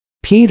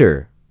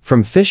Peter,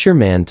 from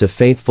fisherman to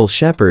faithful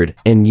shepherd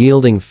and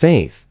yielding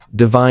faith,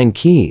 divine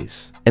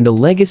keys, and a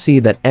legacy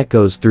that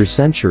echoes through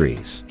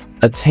centuries.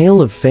 A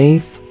tale of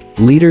faith,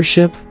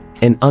 leadership,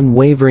 and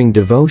unwavering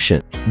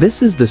devotion.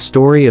 This is the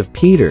story of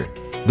Peter,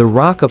 the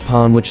rock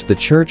upon which the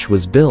church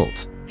was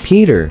built.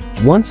 Peter,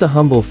 once a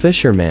humble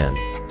fisherman,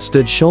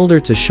 stood shoulder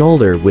to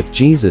shoulder with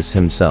Jesus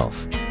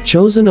himself.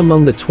 Chosen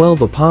among the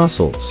 12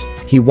 apostles,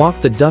 he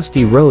walked the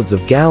dusty roads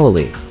of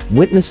Galilee,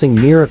 witnessing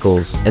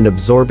miracles and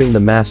absorbing the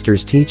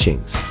Master's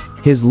teachings.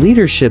 His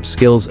leadership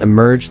skills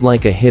emerged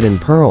like a hidden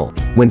pearl.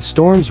 When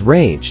storms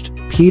raged,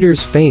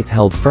 Peter's faith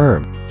held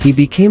firm. He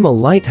became a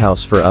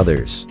lighthouse for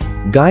others,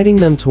 guiding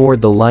them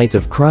toward the light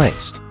of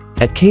Christ.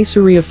 At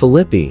Caesarea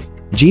Philippi,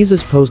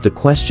 Jesus posed a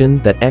question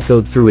that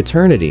echoed through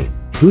eternity: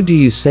 "Who do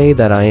you say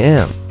that I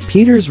am?"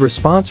 Peter's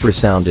response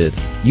resounded,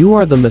 "You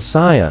are the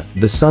Messiah,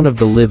 the Son of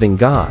the living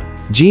God."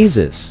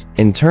 Jesus,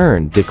 in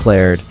turn,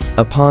 declared,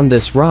 "Upon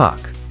this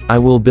rock, I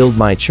will build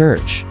my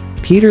church."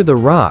 Peter the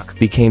rock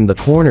became the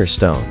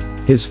cornerstone.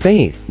 His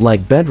faith,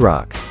 like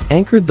bedrock,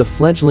 anchored the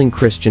fledgling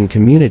Christian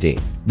community.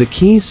 The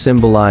keys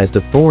symbolized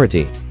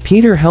authority.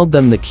 Peter held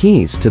them, the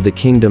keys to the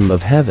kingdom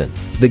of heaven.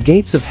 The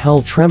gates of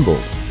hell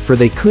trembled, for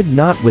they could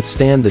not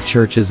withstand the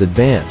church's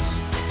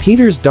advance.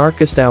 Peter's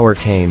darkest hour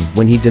came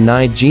when he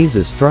denied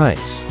Jesus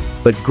thrice.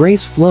 But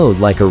grace flowed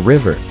like a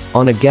river.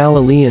 On a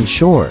Galilean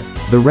shore,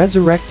 the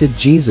resurrected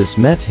Jesus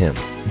met him.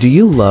 "Do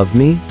you love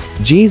me?"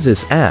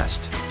 Jesus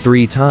asked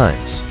 3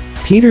 times.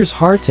 Peter's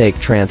heartache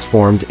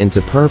transformed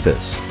into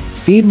purpose.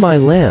 "Feed my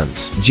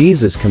lambs,"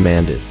 Jesus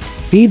commanded.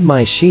 "Feed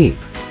my sheep."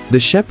 The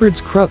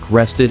shepherd's crook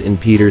rested in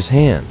Peter's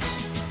hands.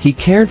 He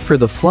cared for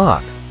the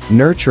flock,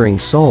 nurturing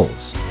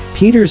souls.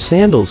 Peter's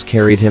sandals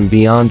carried him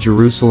beyond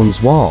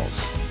Jerusalem's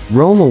walls.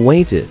 Rome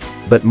awaited,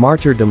 but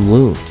martyrdom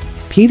loomed.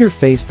 Peter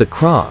faced the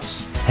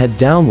cross, head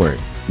downward,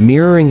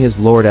 mirroring his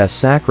Lord as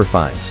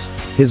sacrifice.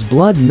 His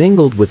blood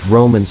mingled with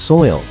Roman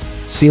soil,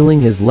 sealing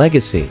his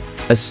legacy.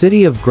 A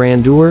city of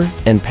grandeur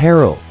and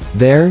peril.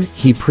 There,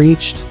 he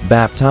preached,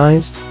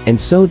 baptized, and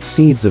sowed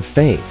seeds of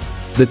faith.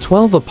 The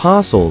 12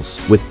 apostles,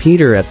 with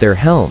Peter at their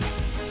helm,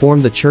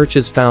 formed the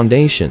church's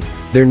foundation,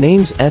 their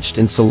names etched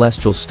in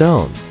celestial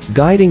stone,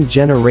 guiding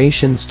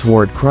generations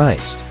toward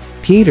Christ.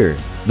 Peter,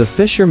 the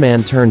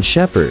fisherman turned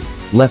shepherd,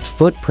 left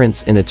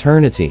footprints in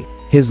eternity.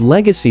 His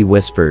legacy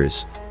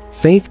whispers,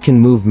 "Faith can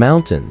move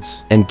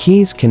mountains, and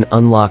keys can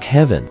unlock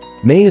heaven."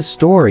 May his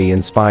story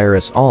inspire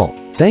us all.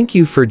 Thank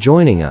you for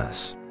joining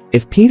us.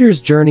 If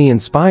Peter's journey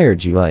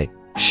inspired you, like,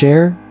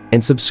 share,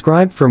 and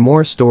subscribe for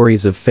more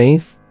stories of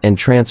faith and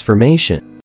transformation.